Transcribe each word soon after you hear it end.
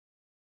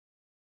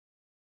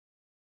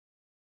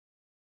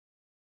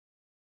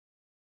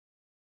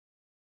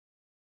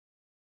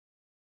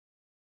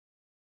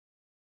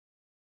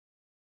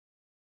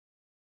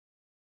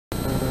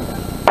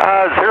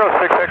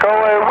06 Echo,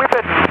 we've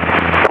been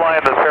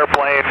flying this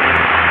airplane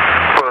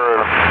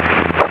for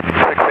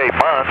 6-8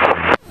 months.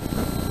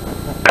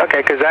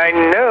 Okay, because I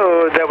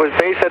know that was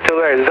based at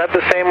Tulare. Is that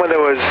the same one that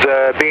was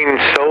being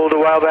sold a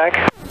while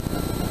back?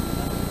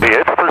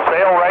 It's for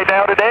sale right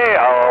now today.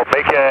 I'll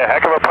make you a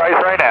heck of a price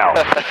right now.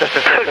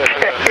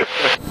 Okay.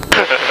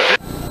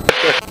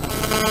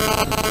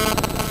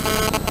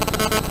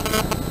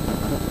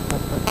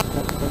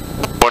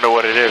 Wonder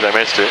what it is. I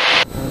missed it.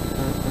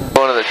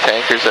 One of the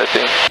tankers, I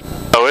think.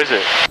 Oh, is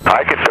it?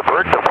 I can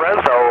divert to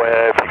Fresno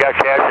if you got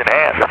cash in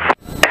hand.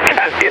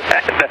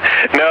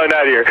 No,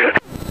 not here.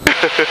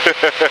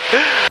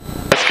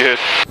 That's good.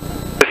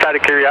 Just out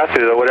of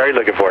curiosity, though, what are you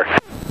looking for?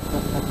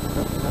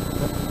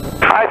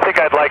 I think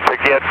I'd like to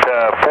get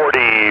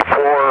 44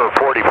 or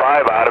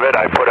 45 out of it.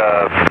 I put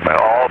an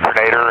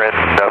alternator and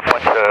a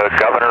bunch of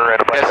governor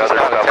and a bunch of other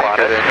stuff on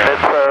it.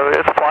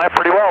 It's flying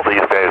pretty well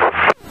these days.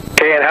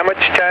 Okay, and how much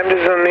time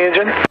is on the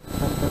engine?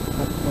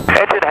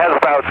 Engine has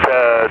about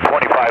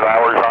 25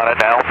 hours on it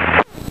now.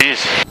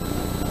 Jeez.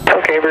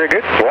 Okay, very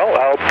good. Well,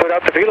 I'll put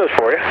out the feelers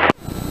for you.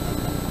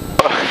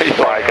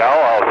 Like,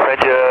 I'll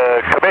send you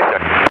a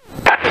commission.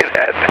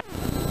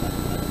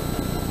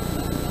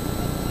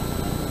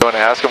 You want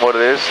to ask him what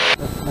it is?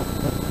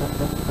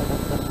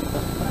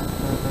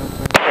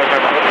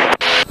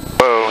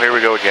 Whoa, here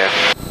we go again.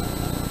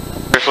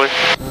 Seriously?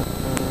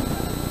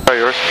 Oh,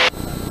 yours?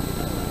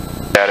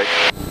 Static.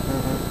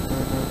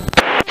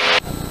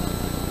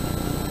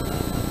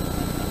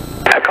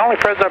 Calling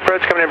Fresno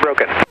approach coming in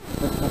broken.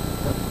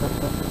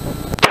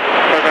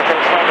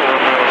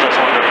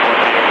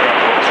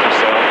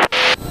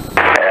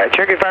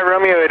 Cherokee 5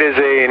 Romeo, it is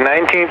a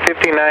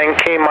 1959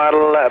 K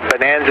model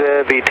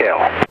Bonanza V-tail.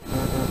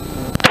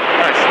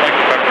 Nice, thank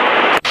you,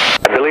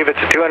 Dr. I believe it's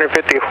a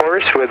 250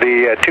 horse with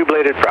the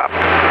two-bladed prop.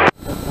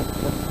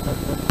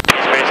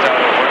 Spaced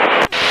out of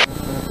where?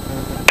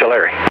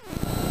 Tulare.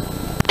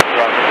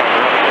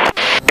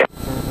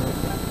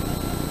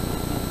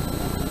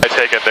 I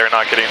take it they're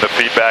not getting the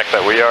feedback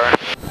that we are.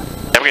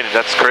 I mean,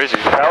 that's crazy.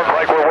 Sounds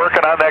like we're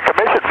working on that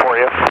commission for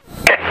you.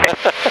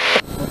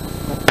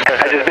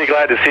 I'd just be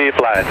glad to see you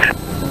flying.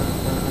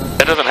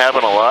 That doesn't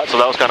happen a lot, so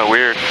that was kind of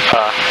weird.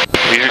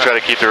 We usually try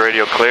to keep the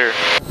radio clear.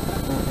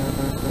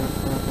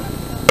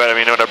 But I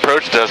mean, when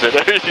approach does it,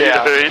 you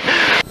know what I mean?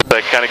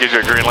 That kind of gives you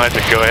a green light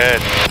to go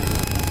ahead.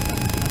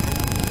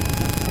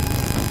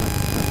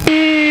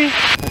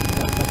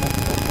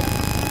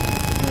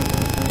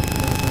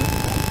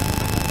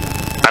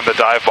 I'm the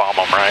dive bomb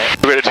them, right?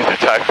 We're going to do the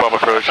dive bomb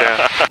approach,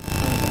 yeah.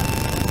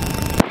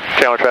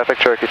 Channel traffic,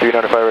 Cherokee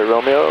 395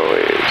 Romeo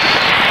is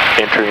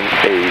entering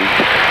a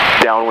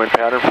downwind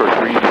pattern for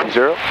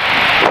 330.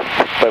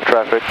 Left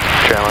traffic,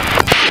 channel.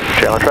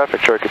 Channel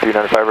traffic, Cherokee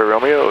 395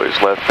 Romeo is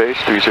left base,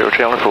 30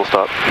 channel, full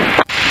stop.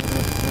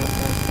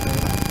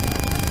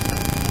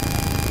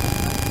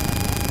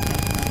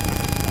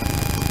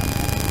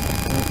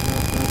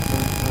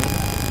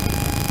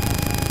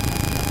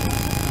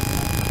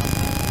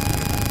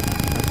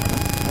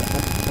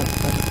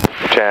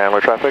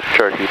 Chandler traffic,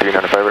 Cherokee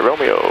 395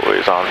 Romeo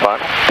is on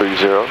final,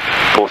 30,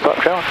 full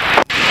stop channel.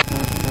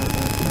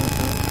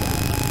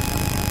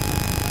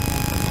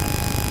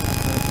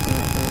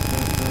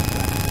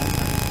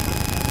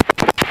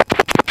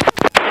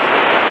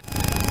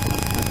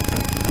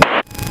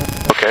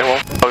 Okay,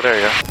 well, oh, there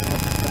you go.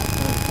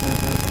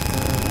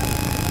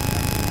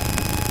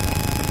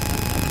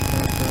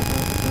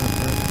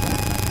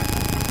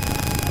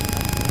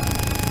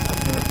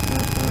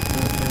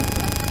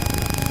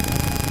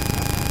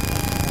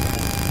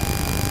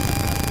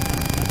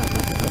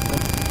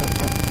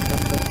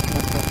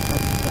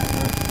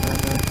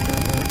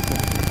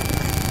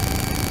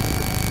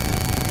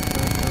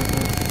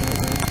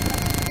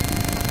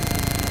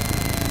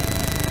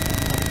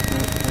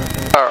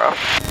 Alright.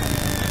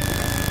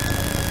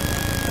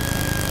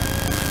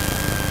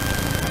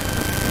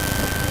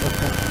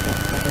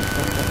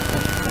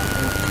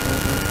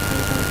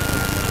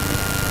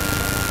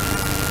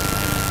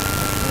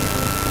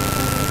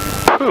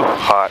 Whew,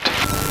 hot.